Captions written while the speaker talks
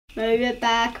Move it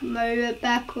back, move it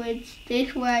backwards,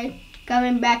 this way,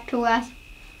 coming back to us.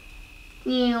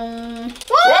 Whoa!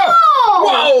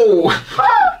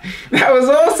 Whoa! That was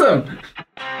awesome!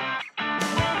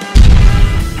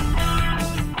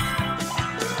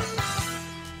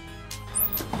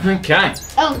 Okay.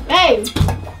 Oh, hey!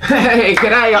 Hey,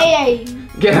 g'day! Hey!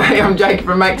 G'day, I'm Jake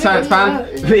from Make Science Fun.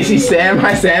 This is Sam.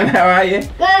 Hi Sam, how are you?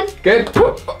 Good. Good?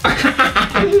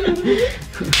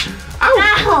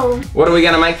 Ow! What are we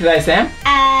going to make today, Sam?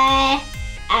 A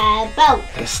boat.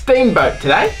 A steamboat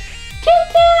today.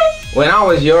 Choo-choo! When I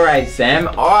was your age, Sam,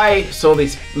 I saw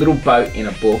this little boat in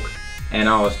a book and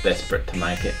I was desperate to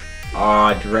make it.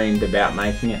 I dreamed about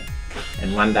making it.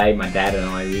 And one day my dad and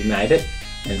I remade it.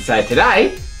 And so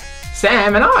today,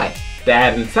 Sam and I,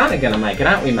 Dad and Son, are going to make it,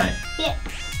 aren't we, mate? Yep.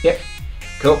 Yep.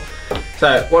 Cool.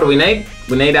 So what do we need?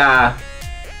 We need a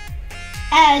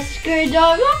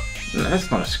screwdriver. No,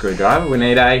 that's not a screwdriver. We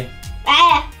need a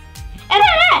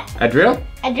drill.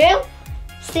 A drill.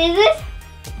 Scissors.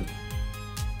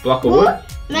 Block of wood.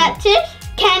 Matches.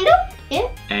 Candle. Yeah.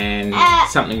 And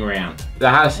something round. The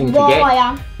hardest thing to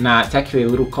get. Nah, it's actually a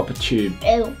little copper tube.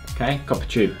 Ew. Okay, copper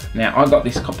tube. Now I got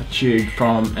this copper tube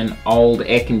from an old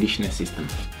air conditioner system.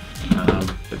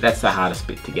 But that's the hardest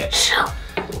bit to get.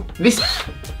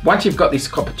 Once you've got this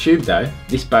copper tube though,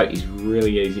 this boat is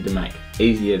really easy to make.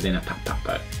 Easier than a putt-putt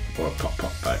boat or a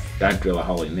pop-pop boat. Don't drill a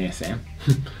hole in there, Sam.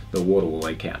 The water will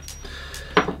leak out.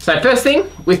 So first thing,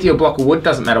 with your block of wood,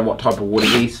 doesn't matter what type of wood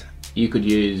it is, you could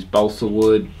use balsa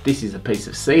wood. This is a piece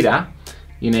of cedar.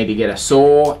 You need to get a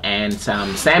saw and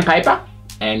some sandpaper,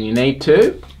 and you need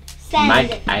to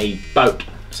make a boat.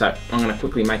 So I'm going to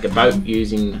quickly make a boat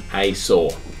using a saw.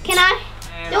 Can I?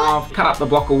 And I've cut up the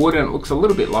block of wood and it looks a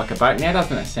little bit like a boat now,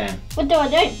 doesn't it, Sam? What do I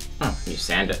do? Oh, you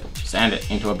sand it. You sand it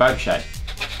into a boat shape.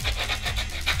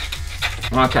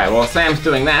 Okay, while Sam's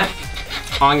doing that,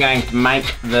 I'm going to make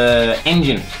the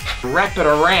engine. Wrap it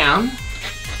around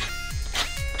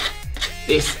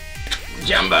this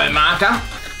jumbo marker,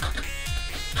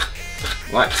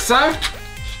 like so.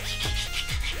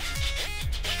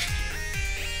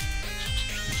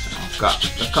 I've got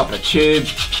the copper tube,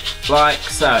 like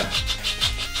so.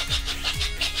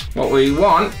 What we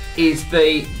want is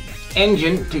the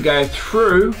engine to go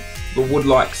through the wood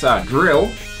like so.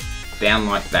 Drill down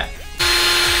like that.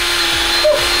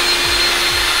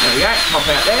 There we go, pop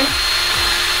out there.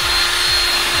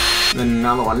 Then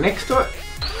another one next to it.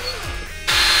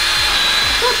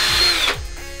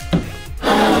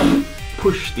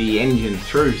 Push the engine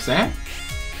through, Sam.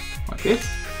 Like this.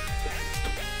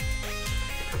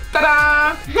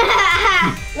 Ta-da!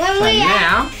 When we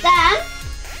are done,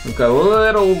 we've got a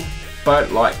little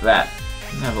boat like that.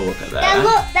 Have a look at that. now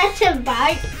look, that's a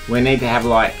boat. We need to have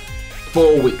like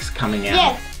 4 wicks coming out.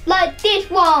 Yeah, like this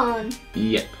one.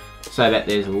 Yep. So that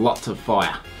there's lots of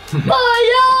fire. Fire!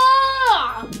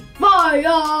 Fire!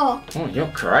 Oh, you're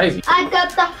crazy. I got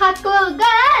the hot glue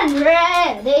gun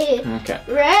ready. Okay.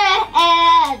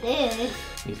 Ready.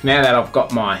 Now that I've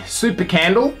got my super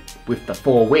candle with the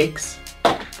 4 wicks,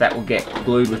 that will get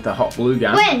glued with the hot glue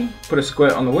gun. When? Put a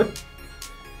squirt on the wood.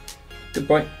 Good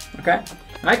boy. Okay.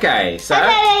 Okay, so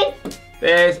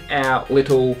there's our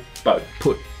little boat.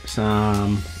 Put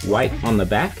some weight on the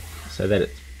back so that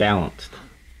it's balanced.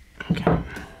 Okay.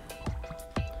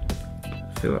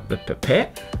 Fill up the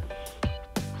pipette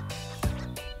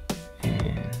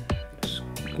and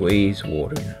squeeze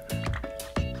water in it.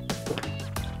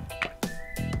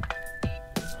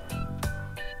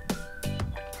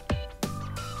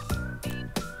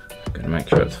 Gotta make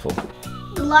sure it's full.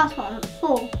 The last one was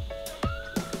full.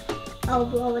 I'll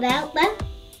blow it out then.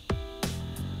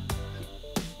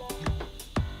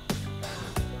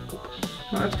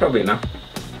 Oh, that's probably enough.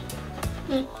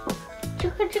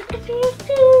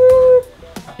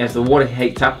 As the water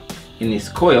heats up in this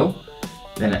coil,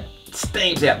 then it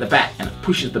steams out the back and it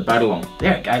pushes the boat along.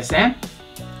 There it goes, Sam.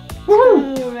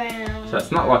 Woo! So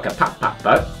it's not like a putt-putt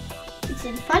boat. It's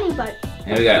a funny boat.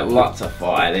 There we go, lots of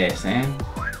fire there, Sam.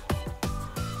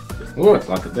 Oh, it's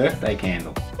like a birthday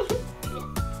candle.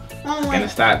 It's gonna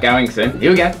start going soon.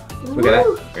 Here we go. Look at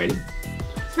that. Ready?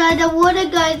 So the water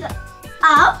goes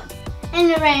up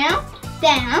and around,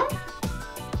 down.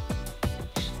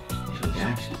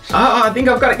 Oh, I think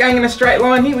I've got it going in a straight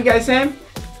line. Here we go, Sam.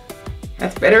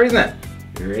 That's better, isn't it?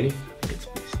 You ready? It's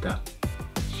mixed up.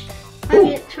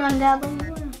 It's run down the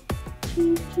water.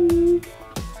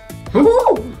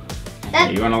 Ooh.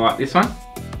 You want to like this one?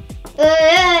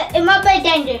 It might be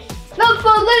dangerous. Not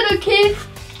for little kids.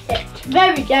 It's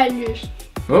very dangerous.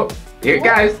 Oh, here it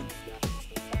goes.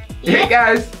 Here it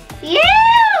goes. Yeah!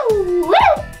 Woo!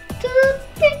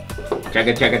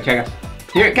 Chugga, chugga, chugga.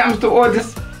 Here it comes towards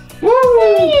us. Woo!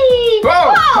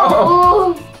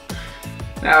 Whoa! Whoa!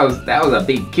 That was a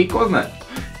big kick, wasn't it?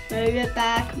 Move it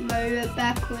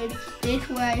backwards, this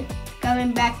way,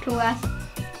 coming back to us.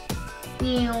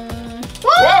 Whoa!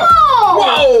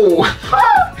 Whoa!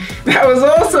 Whoa! That was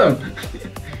awesome!